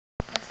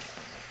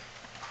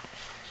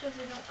so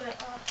they don't get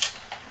lost.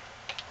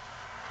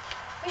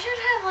 We should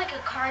have like a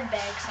card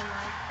bag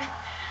somewhere.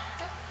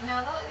 No,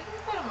 you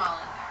can put them all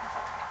in there.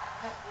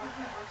 That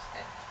works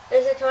good.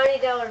 There's a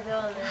 $20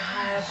 bill in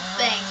there.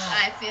 Thanks,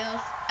 I feel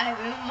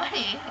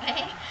money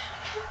anyway.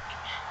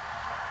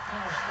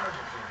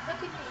 What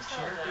did you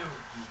sell?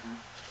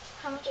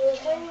 How much It was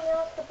is it? hanging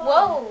off the bottom.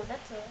 Whoa,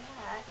 that's a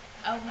lot.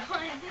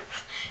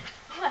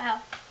 Oh,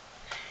 wow.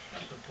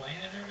 That's the plane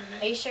in there Are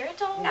today? you sure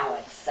it's all? No,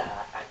 it's a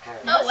card.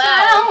 Oh, It's wow.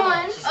 not all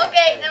ones.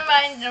 Okay, never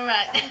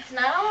mind. It's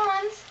not all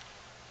ones.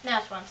 No,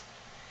 it's ones.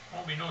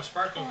 Won't be no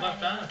sparkles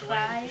left on it the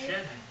way you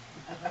shed.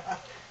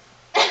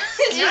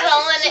 She's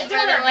all in it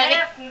for the money.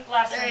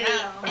 Lesson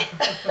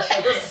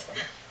 30.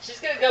 She's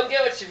gonna go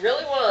get what she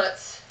really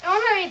wants, I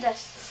want to read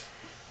this.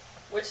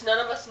 which none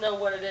of us know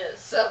what it is,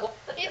 so.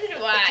 Neither do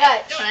I.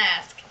 Touch. Don't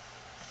ask.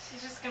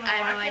 She's just gonna I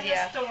have walk no in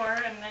idea. the store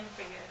and then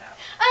figure it out.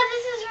 Oh,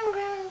 this is from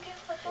Grandma and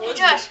Grandpa. Hey, What's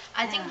Josh,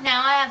 I think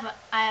now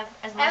I have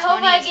as much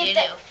hope money I as get you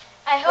that- do.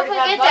 I hope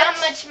I get that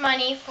much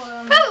money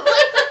from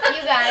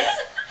you guys.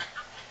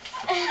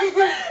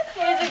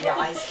 Your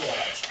eyes get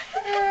it.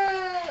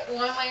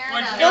 One way or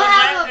What'd another. You don't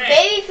have a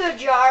baby food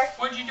jar.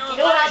 What'd you do You with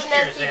don't last have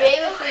an year's empty then?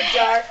 baby food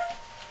jar.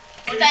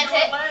 What'd you Spent do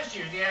with it. last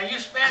year? Yeah, you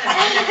spent it.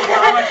 I didn't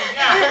know how much you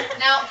got.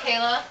 Now,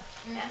 Kayla,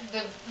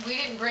 we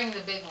didn't bring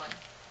the big one.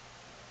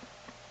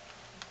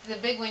 The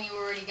big one you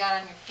already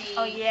got on your feet.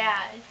 Oh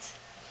yeah, it's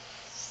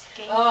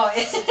skates. Oh,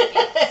 it's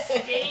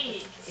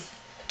Skates.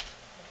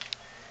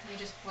 You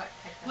just what?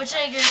 Picked them Which up.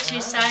 I grew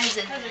 2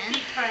 sizes Has a in.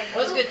 feet card. It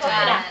was a good Polka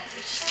time. dot.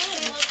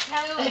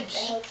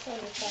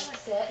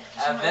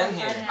 I've been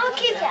here. Oh,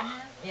 keep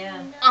that.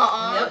 Yeah.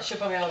 Uh-uh. She'll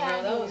probably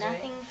outgrow those, right?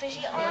 Nothing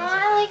fishy. Oh,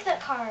 I like that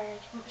card.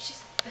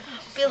 She's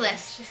Feel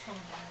this. She's going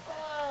down.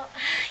 Oh,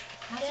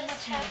 Not so yes,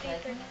 much happy in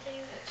the bed,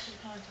 birthday. she's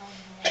going to tell me.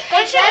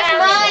 Hey, that's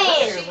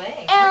mine. Your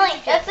leg. Ellie,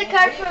 that's the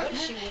card from.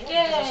 She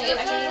Yeah, has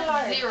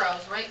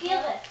zeros, right? Feel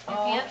it.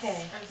 Oh,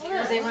 okay.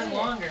 Because they run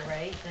longer,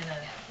 right? Than a,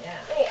 yeah.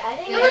 Wait, I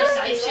didn't The other know.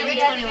 side, she Every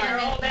would 21.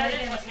 Roll that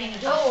in with me.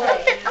 Oh,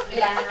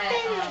 Yeah.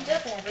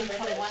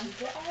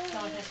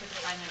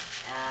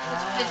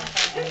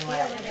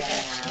 Anyway,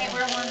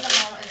 We're one to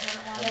one.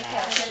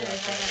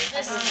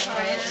 This is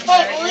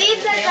Hey,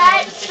 believe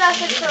that stuff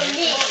is from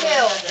me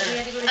too.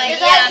 Because I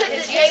yeah, put the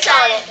because you tape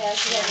on signed.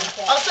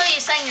 it. Also, you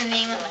sign your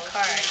name on the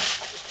card.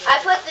 I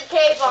put the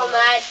tape on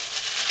that.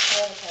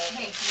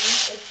 Hey,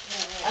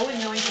 I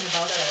wouldn't know anything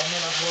about that. I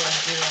never wore a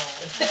zero.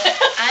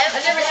 I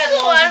never had this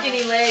is long one-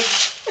 skinny legs.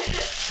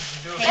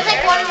 You do it I think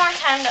right. one more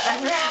time to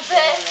unwrap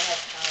it.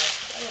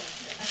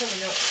 I probably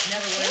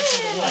never wore a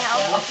single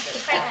Anyhow, one.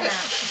 different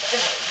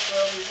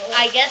enough.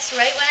 I guess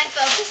right when I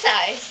felt the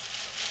size.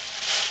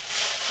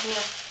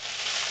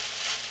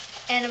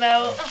 And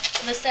about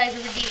the size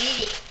of a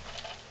DVD.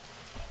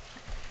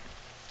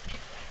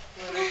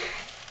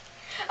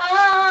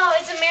 Oh,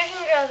 it's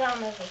American Girl Doll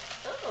movie.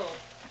 Oh.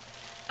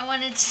 I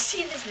wanted to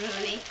see this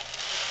movie.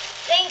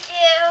 Thank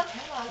you.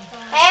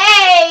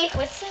 Hey!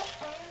 What's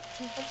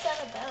that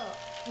about?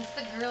 it's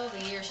the girl of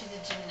the year. She's a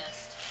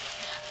gymnast.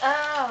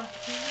 Oh,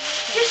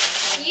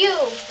 just you,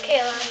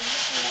 Kayla.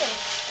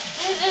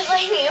 Just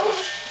like you.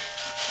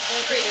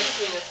 Pretty good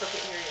between us, so I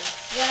can hear you.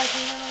 Yeah, I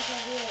think I'm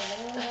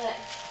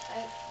like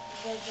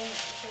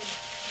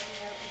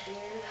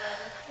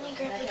Let me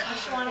grab the You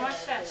coffee. want to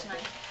watch that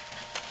tonight?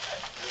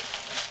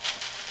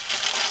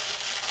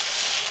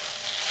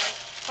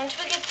 Once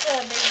we get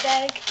the big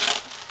bag.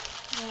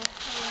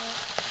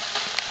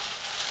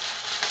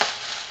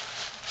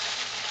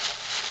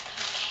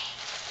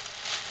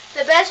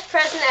 the best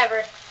present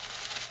ever.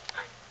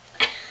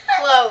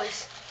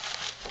 Clothes.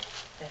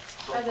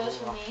 Are those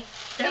for me?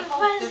 They're They're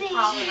probably fuzzy.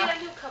 not.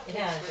 New cupcakes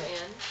Yeah. for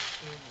Ann.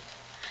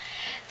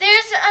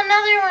 There's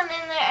another one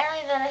in there,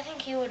 Ellie, that I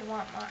think you would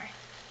want more.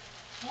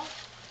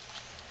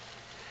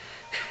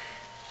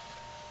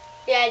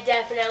 Yeah,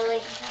 definitely.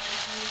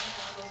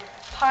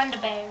 Panda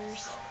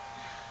bears.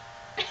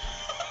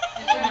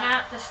 If you're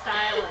not the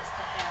stylist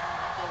to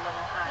have them like a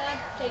little higher.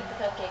 Take the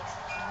cupcakes.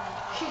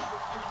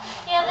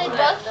 Yeah, they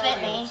both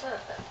fit me.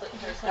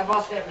 They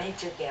both fit me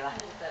too, Kayla.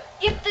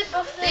 Yep, they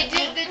both They fit do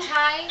me. the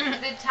tie.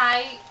 The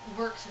tie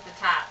works at the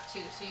top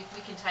too, so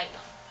we can tighten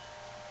them.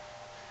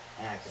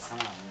 Yeah, because some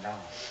of them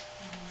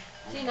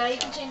don't. See, now you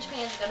can change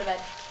pants, go to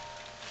bed.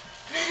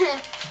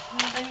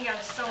 Then you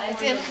gotta sew I one.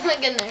 didn't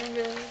look in there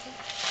really.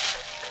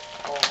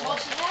 Well,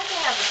 she had to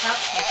have the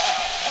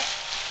cupcakes.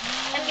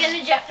 I'm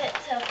gonna drop it,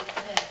 so.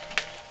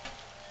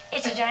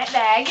 It's a giant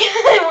bag.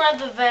 I want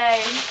the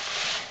bag.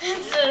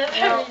 Instead of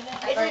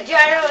everything. It's a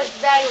generous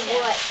bag of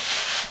what?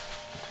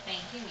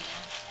 Thank you, Mia.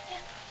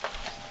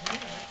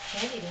 It's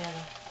handy to have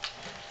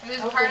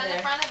There's Over part of there.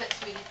 the front of it,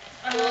 sweetie.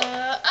 Oh,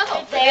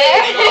 Right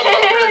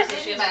there. so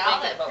she has to But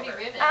all make that that pretty bumper.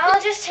 ribbon.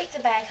 I'll just take the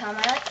bag home.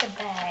 I like the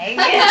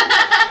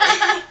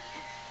bag.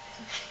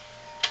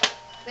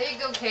 There you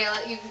go,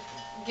 Kayla. You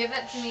give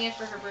that to Mia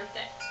for her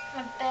birthday.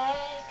 My bag.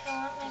 I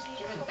want my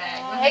Give her beautiful the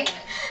bag.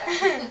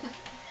 bag.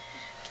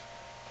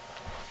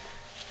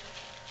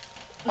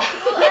 Oh, Ooh,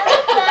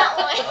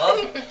 I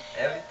like that one.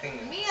 everything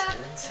is Mia.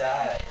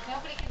 inside.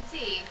 Nobody can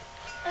see.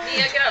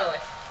 Mia, get out of the way.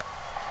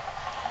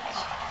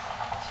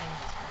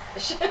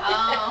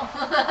 Oh.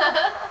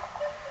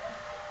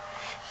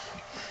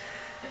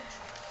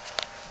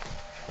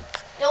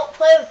 Don't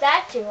play with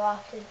that too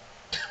often.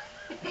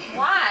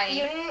 Why?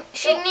 You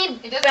should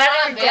need It doesn't run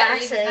on better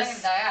batteries. It's not gonna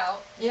glasses. die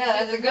out. Yeah,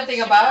 that's a good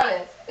thing about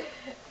it.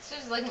 It's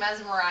just like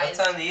mesmerized.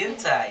 What's on the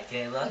inside,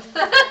 Kayla?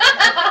 There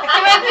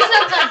might be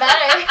something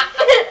better.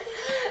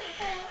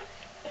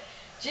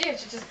 Gee, you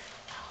should just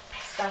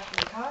stop in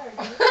the car.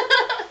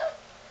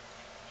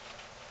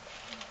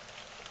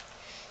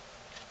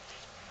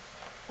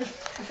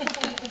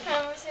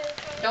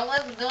 Don't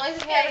let him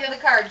have the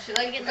card. She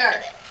likes the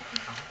card.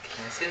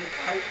 Can I see the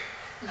card?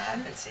 I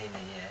haven't seen it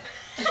yet.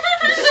 Give it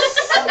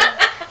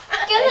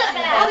All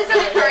back. these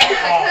other cards,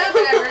 like,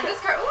 whatever. This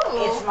card,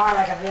 It's ooh. more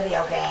like a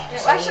video game, Yeah,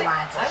 so well, you actually,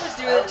 want I to. was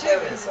doing it too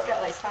because it's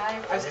got like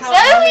 5. I was counting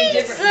That how many would be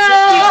different. so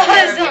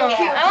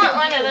awesome. I want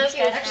one of those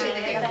guys. Actually,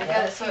 they got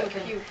together so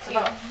cute. It's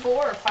about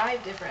 4 or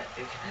 5 different.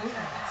 You can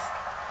have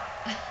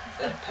this. Is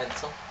that a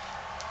pencil?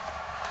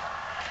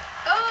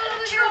 Oh,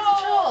 look, here's a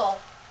troll.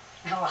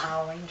 No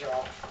Halloween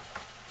draw.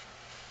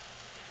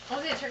 Oh,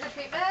 is he a trick or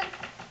treat bag?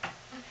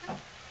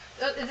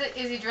 Oh,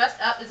 is he dressed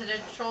up? Is it a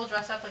troll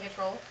dressed up like a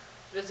troll?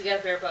 Does he got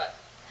a bare butt?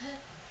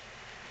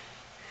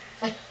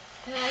 I can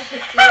see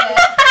it.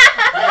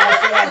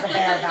 Yes, he has a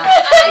bear dog. I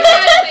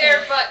got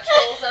bare butt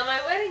trolls on my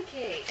wedding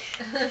cake.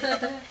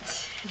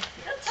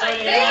 So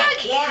you They like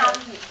had-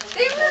 him.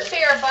 They weren't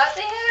bare butt.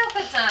 They had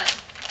outfits on.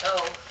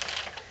 Oh.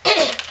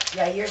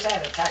 Yeah, yours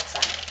had a tux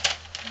on it.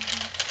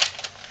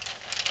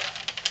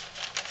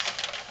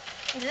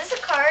 Is this a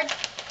card?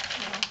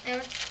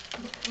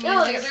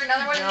 No, is there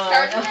another one in this No,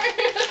 card? no.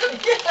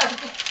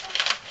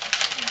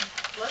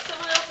 Let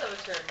someone else have a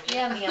turn. Mia.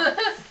 Yeah, Mia. Hand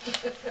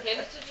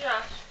it to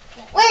Josh.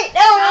 Wait,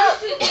 no. Josh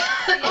didn't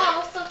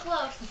Oh, so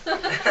close.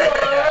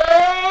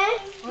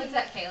 What's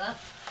that, Kayla?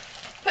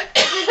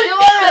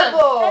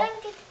 Adorable.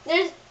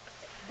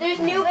 There's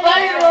new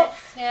butterflies.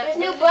 There's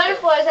new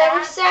butterflies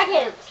every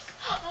second.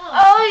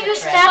 Oh, you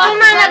snap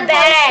them on a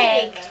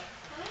bag.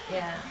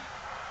 Yeah.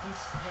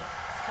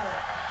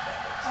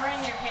 Or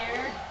in your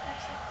hair.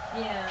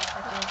 Yeah.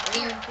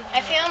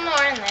 I feel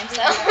more in there,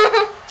 so.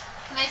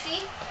 Can I see?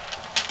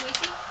 Can we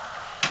see?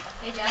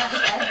 Hey, Josh, I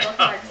have both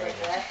cards right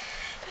there.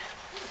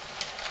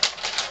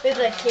 With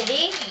a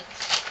kitty.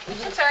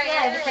 I'm sorry,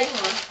 Yeah, you're right.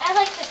 I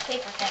like this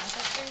paper thing.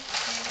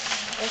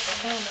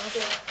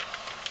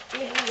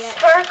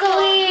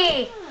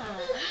 Sparkly.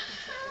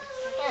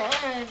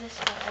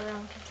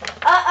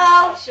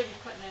 Uh-oh. Should be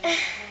putting it in.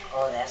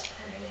 Oh, that's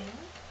pretty.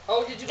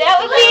 Oh, did you That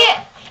go would be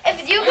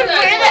if you could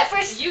guys wear that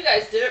went- for. You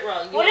guys did it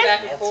wrong. You What went if- back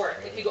and That's forth.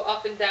 great. If you go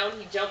up and down,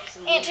 he jumps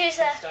and Aunt leaps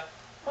Teresa. and stuff.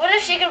 What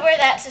if she could wear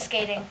that to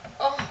skating?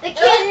 Oh, The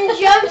kitten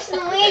jumps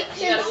and leaps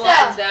you and gotta go up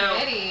and stuff. down.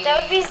 Pretty. That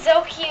would be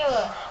so cute.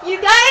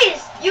 You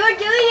guys, you are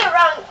doing it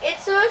wrong.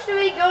 It's supposed to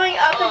be going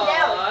up and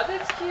down. Aw,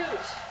 that's cute.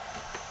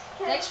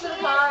 Thanks for the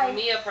card.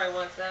 Mia probably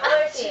wants that I one.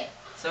 want to see it.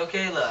 So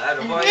Kayla, out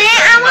of all Nah, your I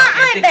friends, want do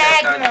you my think that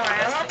bag card's more. the I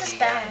best want thing this you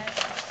got? bag.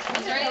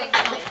 Is there anything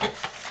else?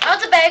 I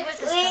want the bag with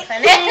the stuff in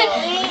it.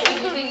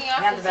 Taking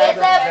off Not the the Get bag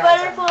with that the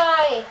bells on.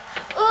 butterfly.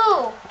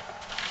 Ooh.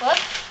 What?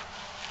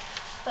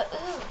 But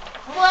ooh.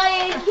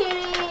 Flying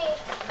kitty.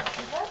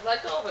 Let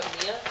go of it,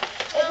 Mia.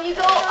 If you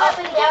go up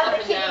and down, Up the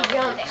and kitty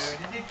down. jumps.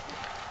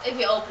 If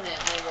you open it,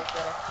 it may look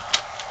better.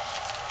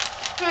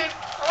 I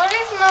wonder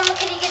if Mama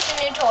Kitty gets a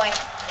new toy.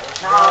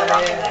 No,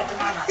 don't give that to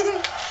Mama.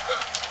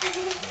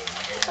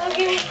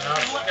 Okay. No,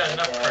 she's got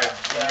enough crap.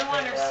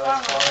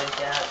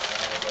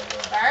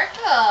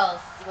 Sparkles.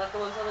 Let the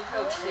ones on the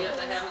couch see it.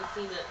 I haven't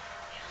seen it.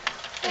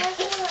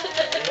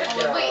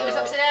 Oh, wait, it was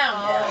upside down.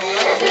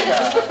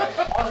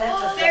 Oh,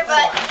 that's a Bear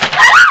butt. butt.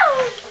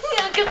 Ow!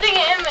 Good thing I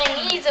had my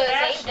knees, so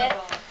I saved it.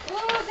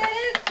 Oh, that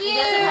is He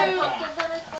doesn't have cute. pumpkin